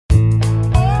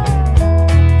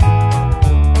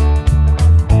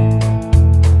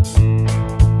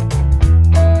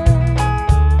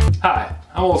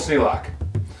Sneelock.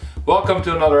 Welcome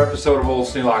to another episode of Old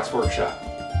Sneelock's Workshop.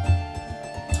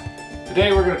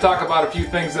 Today we're going to talk about a few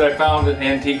things that I found in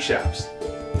antique shops.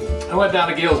 I went down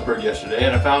to Galesburg yesterday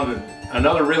and I found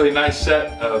another really nice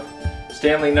set of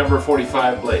Stanley No.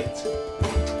 45 blades.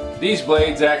 These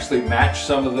blades actually match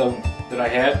some of them that I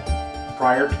had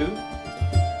prior to.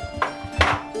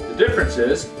 The difference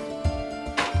is,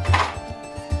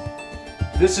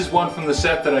 this is one from the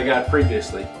set that I got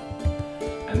previously,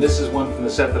 and this is one from the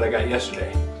set that I got yesterday.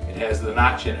 It has the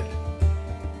notch in it.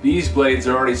 These blades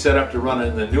are already set up to run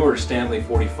in the newer Stanley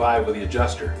 45 with the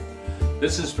adjuster.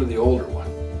 This is for the older one.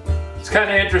 It's kind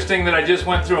of interesting that I just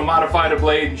went through and modified a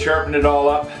blade and sharpened it all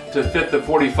up to fit the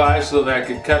 45 so that I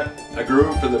could cut a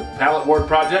groove for the pallet board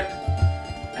project,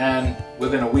 and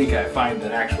within a week I find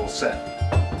an actual set.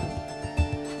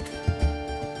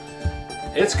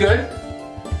 It's good.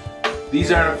 These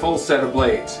aren't a full set of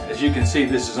blades. As you can see,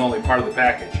 this is only part of the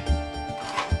package.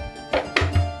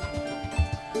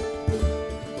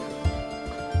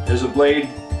 There's a blade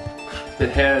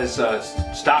that has a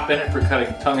stop in it for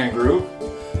cutting tongue and groove.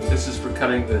 This is for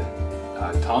cutting the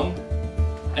tongue.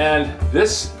 And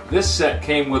this set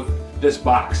came with this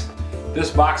box. This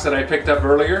box that I picked up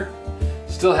earlier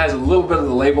still has a little bit of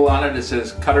the label on it. It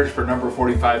says cutters for number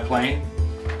 45 plane.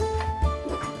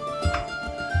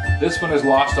 This one has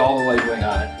lost all the labeling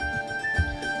on it,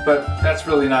 but that's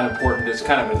really not important. It's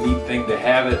kind of a neat thing to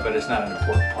have it, but it's not an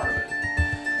important part of it.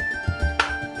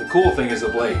 The cool thing is the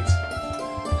blades,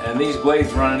 and these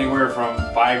blades run anywhere from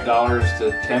 $5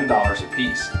 to $10 a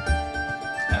piece,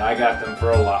 and I got them for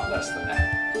a lot less than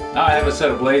that. Now I have a set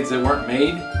of blades that weren't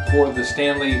made for the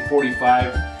Stanley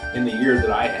 45 in the year that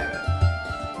I have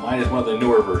it. Mine is one of the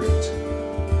newer versions.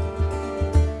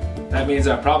 That means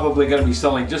I'm probably going to be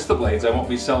selling just the blades. I won't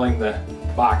be selling the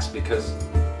box because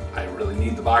I really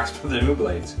need the box for the new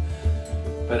blades.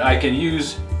 But I can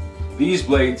use these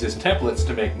blades as templates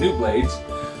to make new blades,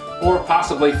 or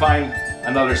possibly find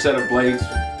another set of blades.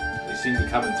 They seem to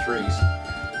come in threes.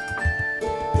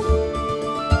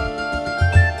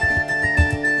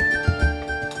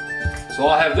 So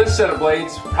I'll have this set of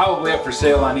blades probably up for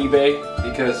sale on eBay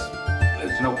because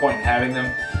there's no point in having them.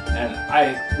 And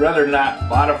I'd rather not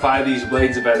modify these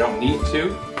blades if I don't need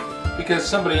to, because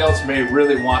somebody else may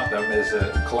really want them as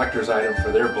a collector's item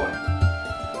for their blade.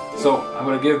 So I'm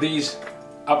going to give these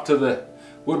up to the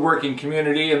woodworking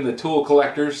community and the tool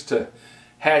collectors to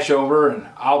hash over, and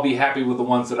I'll be happy with the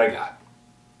ones that I got.